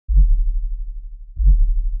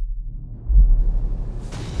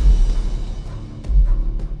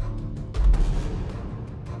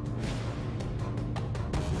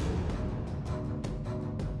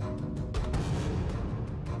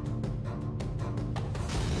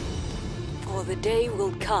For the day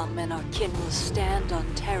will come and our kin will stand on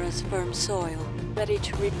Terra's firm soil, ready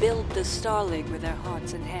to rebuild the Star League with their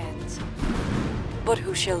hearts and hands. But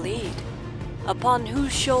who shall lead? Upon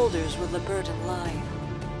whose shoulders will the burden lie?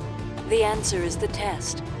 The answer is the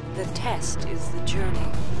test. The test is the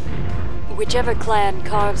journey. Whichever clan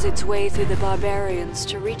carves its way through the barbarians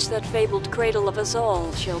to reach that fabled cradle of us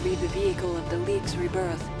all shall be the vehicle of the League's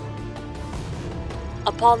rebirth.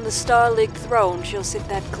 Upon the Star League throne shall sit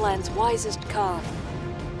that clan's wisest Khan.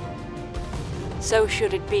 So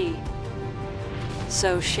should it be.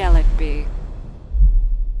 So shall it be.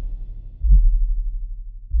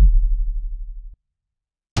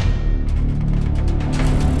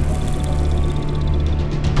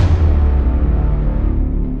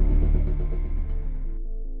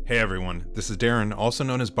 Hey everyone, this is Darren, also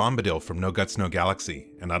known as Bombadil from No Guts No Galaxy,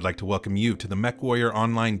 and I'd like to welcome you to the MechWarrior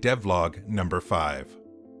Online devlog number 5.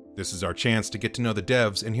 This is our chance to get to know the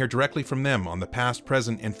devs and hear directly from them on the past,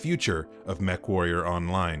 present, and future of MechWarrior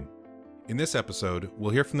Online. In this episode,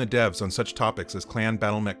 we'll hear from the devs on such topics as clan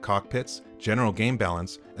battlemech cockpits, general game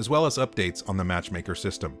balance, as well as updates on the matchmaker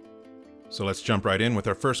system. So let's jump right in with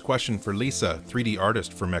our first question for Lisa, 3D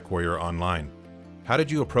artist for MechWarrior Online. How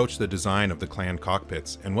did you approach the design of the clan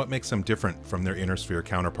cockpits, and what makes them different from their inner sphere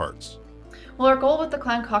counterparts? Well, our goal with the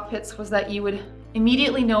clan cockpits was that you would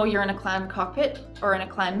immediately know you're in a clan cockpit or in a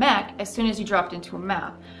clan mech as soon as you dropped into a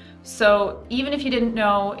map. So even if you didn't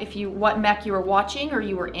know what mech you were watching or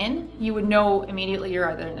you were in, you would know immediately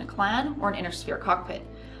you're either in a clan or an inner sphere cockpit.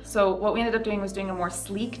 So what we ended up doing was doing a more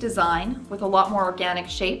sleek design with a lot more organic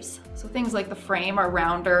shapes. So things like the frame are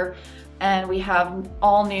rounder, and we have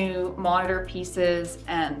all new monitor pieces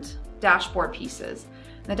and dashboard pieces.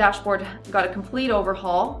 The dashboard got a complete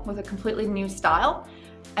overhaul with a completely new style,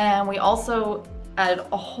 and we also added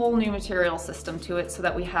a whole new material system to it so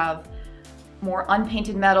that we have more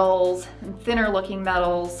unpainted metals and thinner looking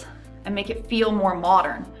metals and make it feel more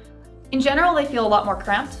modern. In general, they feel a lot more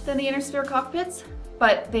cramped than the inner sphere cockpits,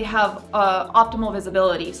 but they have optimal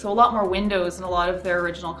visibility, so a lot more windows in a lot of their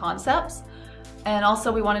original concepts. And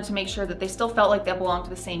also we wanted to make sure that they still felt like they belonged to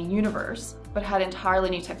the same universe, but had entirely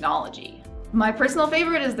new technology. My personal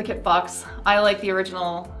favorite is the kit box. I like the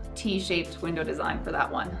original T-shaped window design for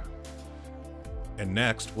that one. And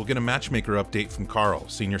next, we'll get a matchmaker update from Karl,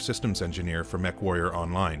 Senior Systems Engineer for MechWarrior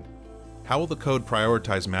Online. How will the code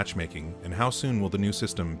prioritize matchmaking, and how soon will the new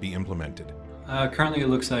system be implemented? Currently it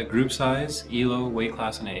looks at group size, ELO, weight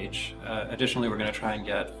class, and age. Additionally, we're going to try and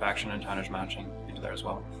get faction and tonnage matching into there as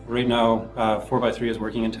well. Right now, 4x3 is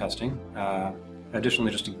working in testing.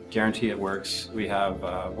 Additionally, just to guarantee it works, we have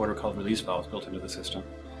what are called release valves built into the system.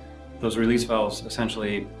 Those release valves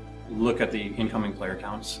essentially look at the incoming player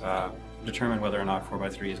counts, determine whether or not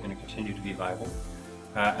 4x3 is going to continue to be viable,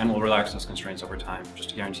 and will relax those constraints over time,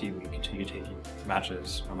 just to guarantee we can continue taking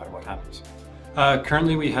matches no matter what happens.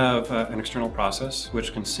 Currently we have an external process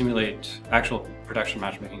which can simulate actual production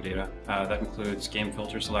matchmaking data. That includes game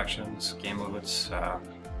filter selections, game movements,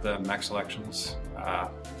 the mech selections,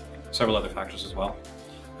 several other factors as well,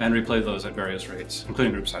 and replay those at various rates,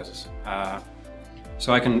 including group sizes.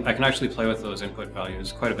 So I can actually play with those input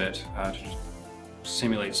values quite a bit to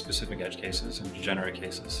simulate specific edge cases and degenerate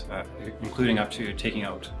cases, including up to taking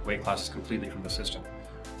out weight classes completely from the system,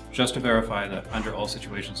 just to verify that under all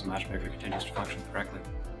situations the matchmaker continues to function correctly.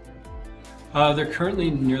 They're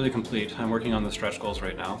currently nearly complete. I'm working on the stretch goals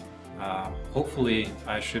right now. Hopefully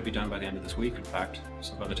I should be done by the end of this week, in fact,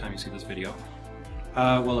 so by the time you see this video.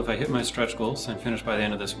 Well, if I hit my stretch goals and finish by the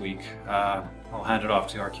end of this week, I'll hand it off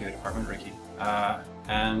to our QA department, Ricky.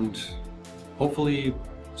 And hopefully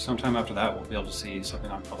sometime after that we'll be able to see something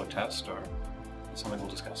on public test or something we'll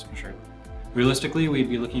discuss for sure. Realistically, we'd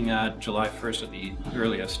be looking at July 1st at the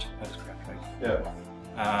earliest. That is correct, right?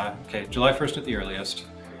 Yeah. Okay, July 1st at the earliest.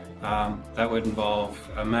 That would involve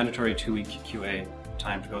a mandatory 2-week QA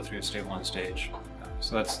time to go through a stable on stage.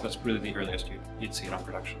 So that's really the earliest you'd see it on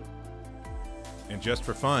production. And just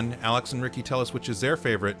for fun, Alex and Ricky tell us which is their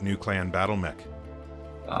favorite new clan battle mech.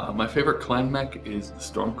 My favorite clan mech is the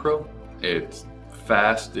Stormcrow. It's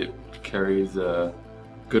fast, it carries a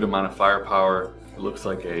good amount of firepower. It looks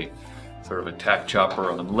like a sort of attack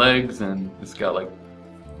chopper on legs, and it's got like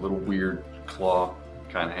little weird claw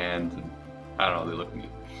kind of hands, and I don't know, they look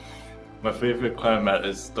neat. My favorite clan mech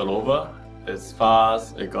is the Lova. It's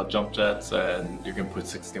fast, it got jump jets, and you can put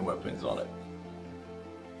 16 weapons on it.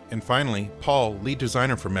 And finally, Paul, lead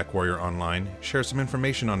designer for MechWarrior Online, shares some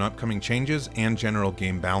information on upcoming changes and general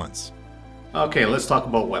game balance. Okay, let's talk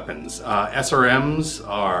about weapons. SRMs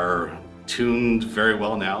are tuned very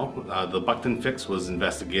well now. The Buckton fix was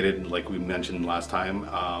investigated, like we mentioned last time.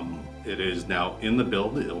 It is now in the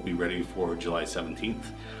build. It'll be ready for July 17th.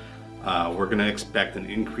 We're going to expect an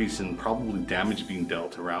increase in probably damage being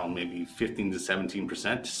dealt around maybe 15 to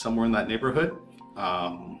 17%, somewhere in that neighborhood.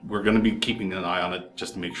 We're going to be keeping an eye on it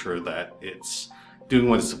just to make sure that it's doing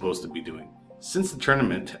what it's supposed to be doing. Since the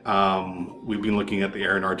tournament, we've been looking at the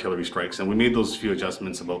air and artillery strikes, and we made those few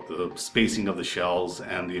adjustments about the spacing of the shells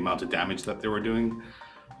and the amount of damage that they were doing.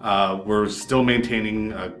 We're still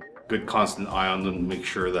maintaining a good constant eye on them to make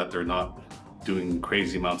sure that they're not doing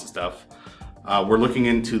crazy amounts of stuff. We're looking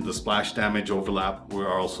into the splash damage overlap.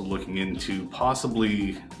 We're also looking into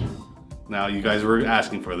possibly, now you guys were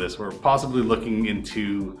asking for this, we're possibly looking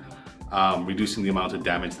into reducing the amount of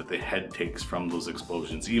damage that the head takes from those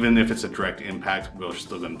explosions. Even if it's a direct impact, we're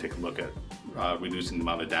still going to take a look at reducing the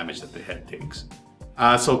amount of damage that the head takes.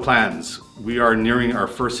 So plans. We are nearing our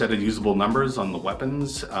first set of usable numbers on the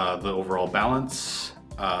weapons, the overall balance.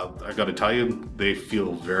 I got to tell you, they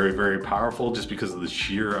feel very, very powerful just because of the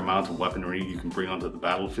sheer amount of weaponry you can bring onto the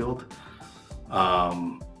battlefield.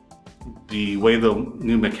 The way the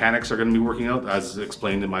new mechanics are going to be working out, as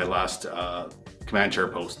explained in my last command chair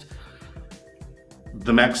post,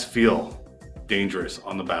 the mechs feel dangerous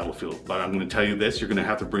on the battlefield, but I'm going to tell you this, you're going to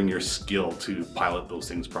have to bring your skill to pilot those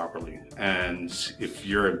things properly. And if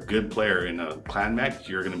you're a good player in a clan mech,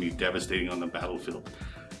 you're going to be devastating on the battlefield.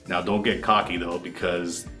 Now don't get cocky though,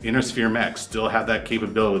 because inner sphere mechs still have that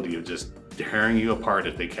capability of just tearing you apart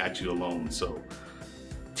if they catch you alone. So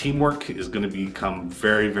teamwork is going to become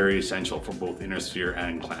very, very essential for both inner sphere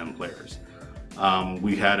and clan players.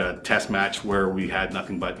 We had a test match where we had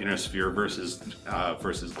nothing but inner sphere versus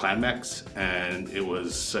clan mechs, and it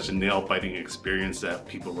was such a nail-biting experience that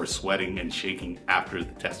people were sweating and shaking after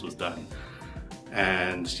the test was done.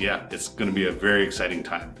 And yeah, it's going to be a very exciting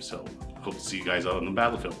time. So hope to see you guys out on the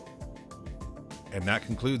battlefield. And that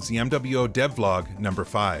concludes the MWO Devlog number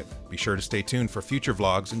 5. Be sure to stay tuned for future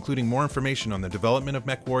vlogs, including more information on the development of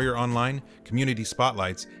MechWarrior Online, community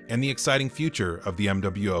spotlights, and the exciting future of the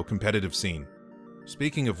MWO competitive scene.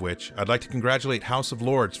 Speaking of which, I'd like to congratulate House of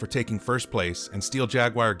Lords for taking first place and Steel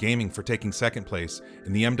Jaguar Gaming for taking second place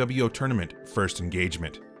in the MWO Tournament First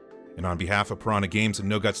Engagement. And on behalf of Piranha Games and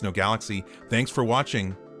No Guts No Galaxy, thanks for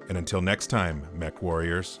watching, and until next time, Mech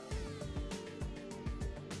Warriors.